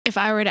if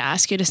I were to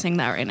ask you to sing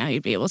that right now,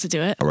 you'd be able to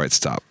do it? All right,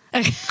 stop.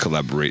 Okay.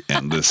 Collaborate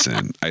and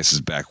listen. Ice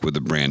is back with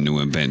a brand new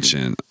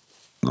invention.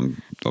 I'll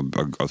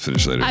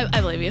finish later.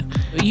 I believe you.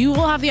 You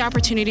will have the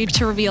opportunity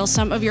to reveal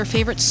some of your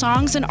favorite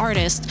songs and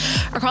artists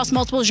across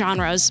multiple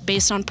genres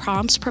based on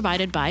prompts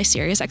provided by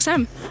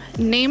SiriusXM.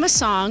 Name a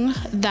song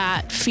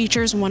that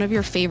features one of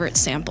your favorite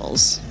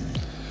samples.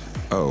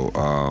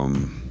 I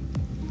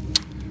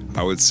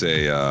would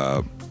say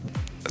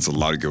it's a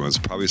lot of good ones.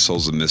 Probably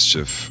Souls of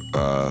Mischief,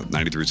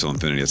 93 Till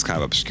Infinity. It's kind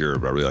of obscure,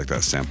 but I really like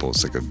that sample.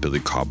 It's like a Billy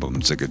Cobham.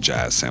 It's like a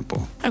jazz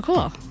sample. Oh,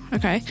 cool.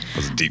 Okay. It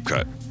was a deep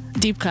cut.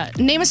 Deep cut.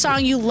 Name a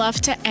song you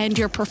love to end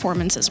your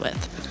performances with.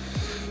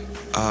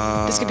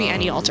 This could be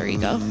any alter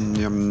ego.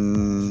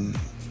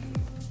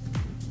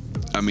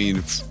 I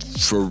mean,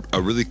 for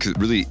a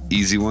really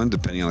easy one,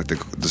 depending on like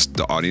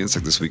the audience.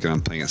 Like this weekend,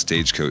 I'm playing at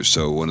Stagecoach,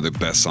 so one of the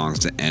best songs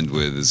to end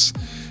with is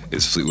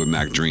Fleetwood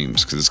Mac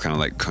Dreams, because it's kind of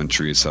like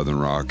country and southern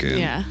rock,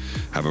 and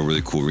have a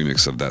really cool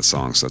remix of that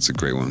song. So that's a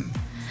great one.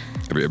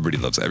 Everybody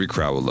loves it. Every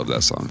crowd will love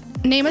that song.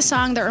 Name a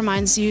song that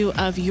reminds you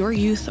of your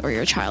youth or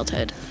your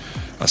childhood.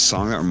 A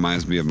song that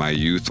reminds me of my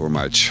youth or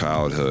my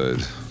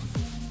childhood.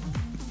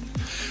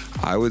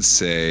 I would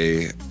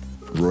say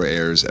Roy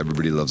Ayers'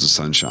 Everybody Loves the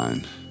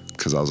Sunshine,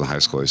 because I was in high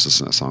school. I used to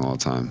listen to that song all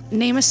the time.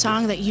 Name a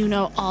song that you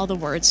know all the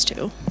words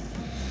to.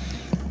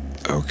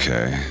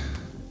 Okay.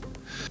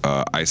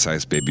 Ice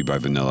Ice Baby by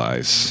Vanilla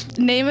Ice.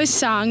 Name a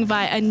song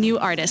by a new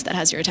artist that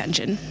has your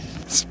attention.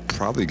 It's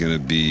probably going to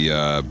be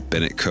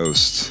Bennett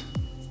Coast.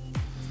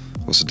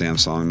 What's the damn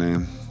song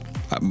name?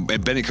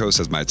 Bennett Coast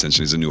has my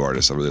attention. He's a new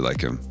artist. I really like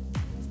him.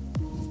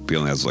 He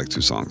only has like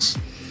 2 songs.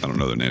 I don't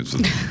know their names.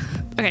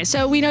 Okay,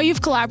 so we know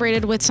you've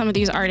collaborated with some of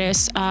these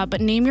artists,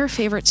 but name your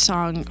favorite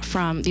song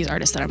from these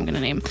artists that I'm going to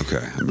name.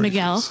 Okay.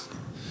 Miguel.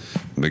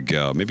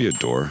 Maybe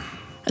Adore.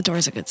 Adore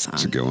is a good song.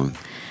 It's a good one.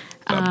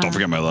 Don't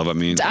Forget My Love, I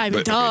mean.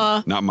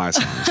 Okay, not my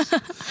songs.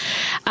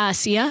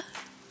 Sia.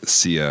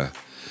 Sia.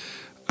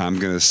 I'm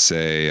going to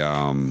say,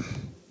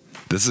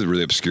 this is a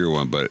really obscure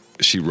one, but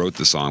she wrote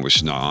the song, but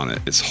she's not on it.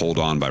 It's Hold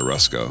On by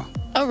Rusko.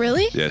 Oh,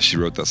 really? Yeah, she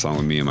wrote that song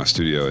with me in my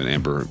studio, and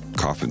Amber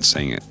Coffin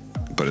sang it.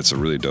 But it's a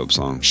really dope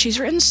song. She's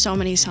written so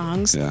many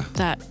songs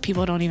that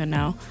people don't even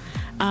know.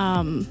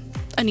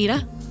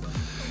 Anita?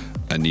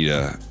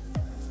 Anita.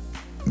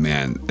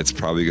 Man, it's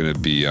probably going to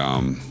be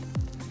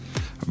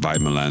Vai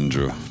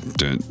Malandro.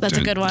 That's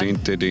a good one.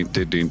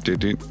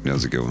 That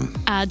was a good one.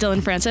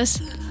 Dylan Francis?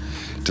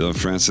 Dylan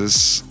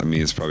Francis, I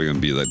mean, it's probably going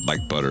to be like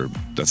Butter.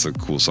 That's a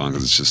cool song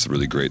because it's just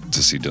really great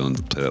to see Dylan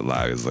play that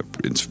live.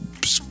 It's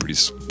pretty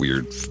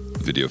weird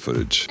video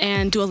footage.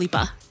 And Dua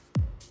Lipa.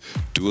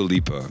 Dua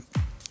Lipa.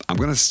 I'm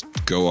going to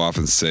go off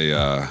and say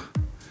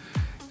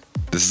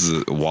this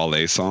is a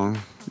Wale song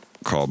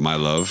called My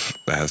Love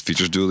that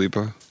features Dua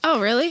Lipa. Oh,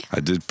 really?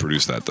 I did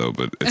produce that, though,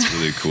 but it's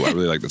really cool. I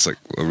really like It's like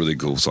a really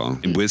cool song.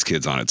 And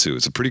WizKid's on it, too.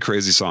 It's a pretty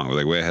crazy song. We're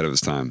like way ahead of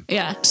its time.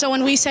 Yeah. So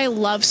when we say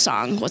love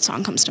song, what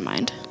song comes to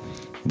mind?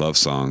 Love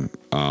song.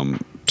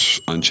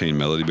 Unchained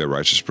Melody by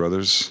Righteous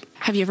Brothers.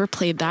 Have you ever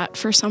played that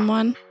for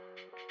someone?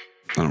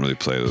 I don't really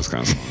play those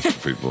kind of songs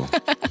for people.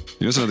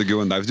 You know, it's another good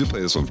one. I do play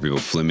this one for people.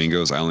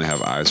 Flamingos, I Only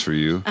Have Eyes for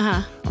You.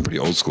 I'm pretty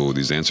old school with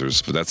these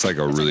answers, but that's like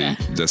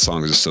that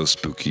song is just so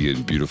spooky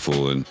and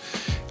beautiful, and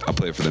I'll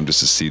play it for them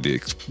just to see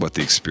what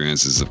the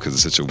experience is, because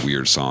it's such a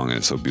weird song and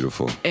it's so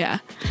beautiful. Yeah.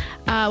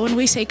 When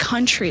we say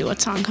country,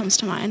 what song comes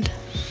to mind?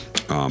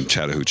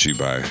 Chattahoochee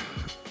by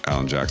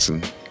Alan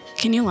Jackson.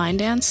 Can you line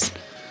dance?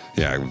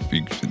 Yeah,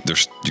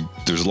 there's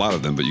a lot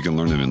of them, but you can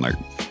learn them in like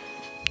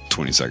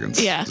 20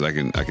 seconds. Yeah, I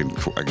can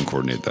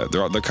coordinate that.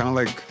 They're kind of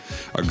like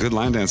a good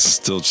line dance is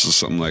still just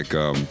something like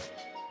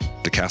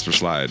the Casper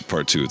Slide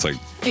Part 2. It's like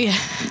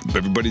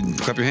everybody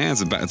clap your hands,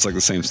 and it's like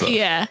the same stuff.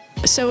 Yeah.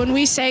 So when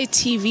we say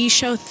TV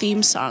show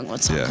theme song,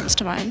 what song comes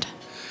to mind?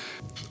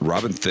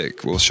 Robin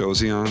Thicke. What show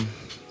is he on?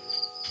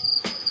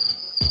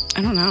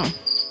 I don't know.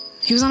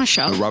 He was on a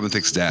show. No, Robin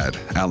Thicke's dad,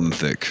 Alan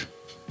Thicke.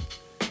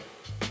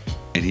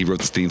 And he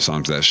wrote the theme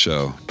song to that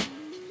show.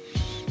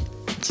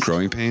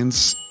 Growing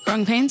Pains?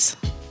 Growing Pains?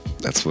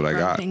 That's what I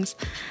got. Pains.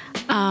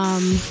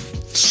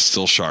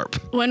 Still sharp.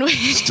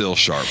 Still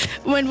sharp.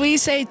 When we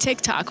say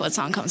TikTok, what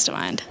song comes to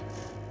mind?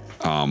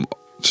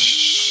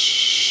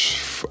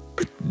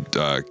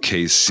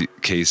 Casey,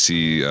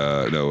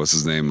 no, what's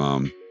his name?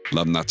 Love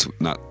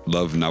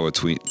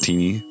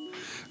Nawatini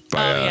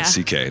by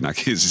CK. Not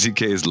Casey.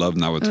 CK is Love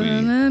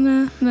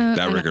Nawatini.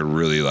 That record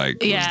really was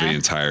the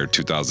entire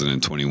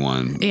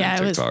 2021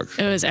 TikTok.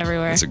 It was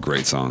everywhere. It's a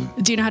great song.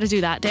 Do you know how to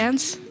do that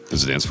dance?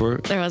 There's a dance for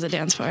it? There was a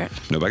dance for it.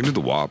 No, but I can do the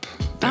WAP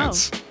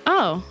dance.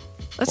 Oh,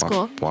 that's WAP,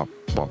 cool. WAP,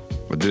 WAP.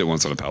 I did it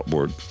once on a pallet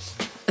board.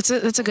 That's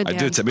a good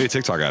dance. I made a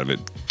TikTok out of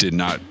it.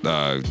 Didn't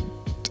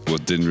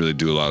really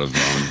do a lot of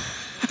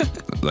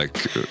like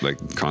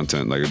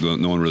content. Like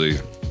no one really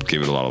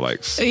gave it a lot of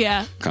likes.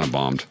 Yeah. Kind of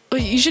bombed. Well,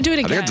 you should do it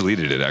again. I think I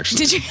deleted it,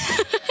 actually. Did you?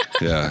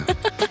 Yeah.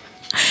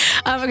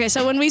 Okay,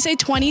 so when we say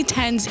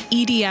 2010's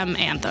EDM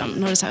anthem,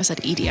 notice how I said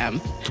EDM.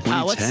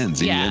 2010's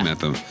EDM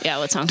anthem. Yeah,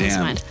 what song comes to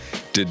mind?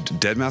 Did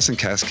Dead Mouse and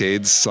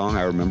Cascades song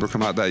I Remember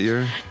come out that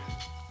year?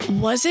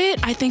 Was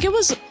it? I think it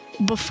was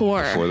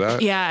before. Before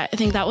that? Yeah, I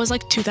think that was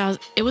like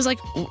 2000. It was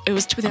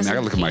 2000. I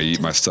gotta look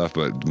at my stuff,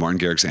 but Martin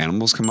Garrix's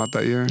Animals come out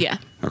that year? Yeah.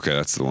 Okay,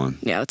 that's the one.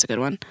 Yeah, that's a good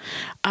one.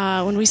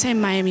 When we say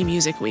Miami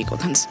Music Week, what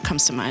comes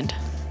to mind?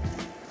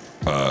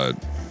 A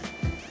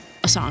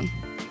song.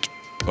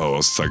 Oh, I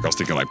was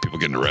thinking like people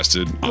getting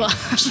arrested on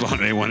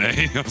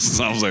A1A.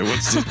 I was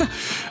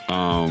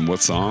like, what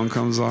song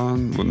comes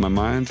on with my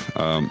mind?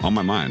 On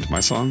my mind, my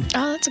song.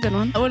 Oh, that's a good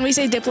one. When we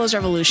say Diplo's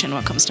Revolution,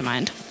 what comes to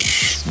mind?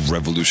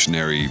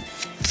 Revolutionary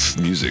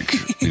music,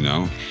 you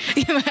know?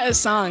 A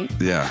song.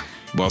 Yeah.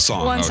 Well,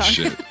 song. One oh song.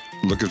 Shit.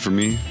 Looking for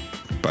Me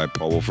by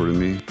Paul Wolford and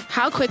Me.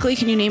 How quickly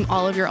can you name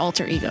all of your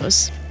alter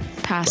egos,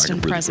 past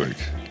and really present?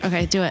 quick.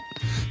 Okay, do it.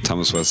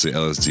 Thomas Wesley,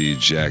 LSD,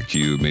 Jack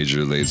U, Major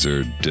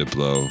Lazer,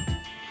 Diplo.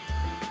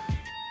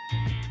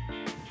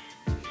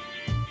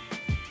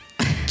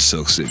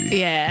 Silk City.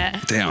 Yeah.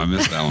 Damn, I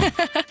missed that one.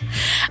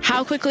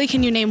 How quickly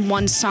can you name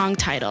one song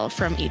title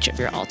from each of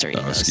your alter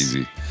egos? Oh, that's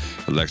easy.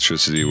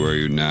 Electricity, Where Are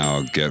You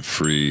Now, Get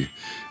Free,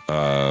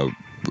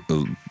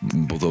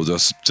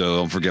 just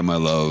Don't Forget My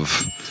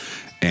Love,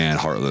 and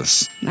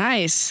Heartless.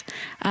 Nice.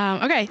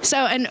 Okay, so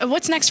and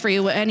what's next for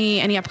you?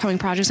 Any upcoming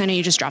projects? I know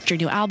you just dropped your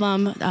new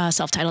album,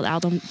 self-titled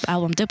album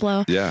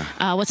Diplo. Yeah.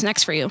 What's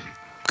next for you?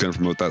 Gonna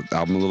promote that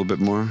album a little bit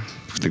more.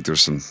 I think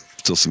there's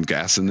still some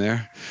gas in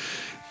there,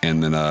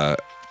 and then a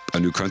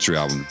new country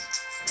album.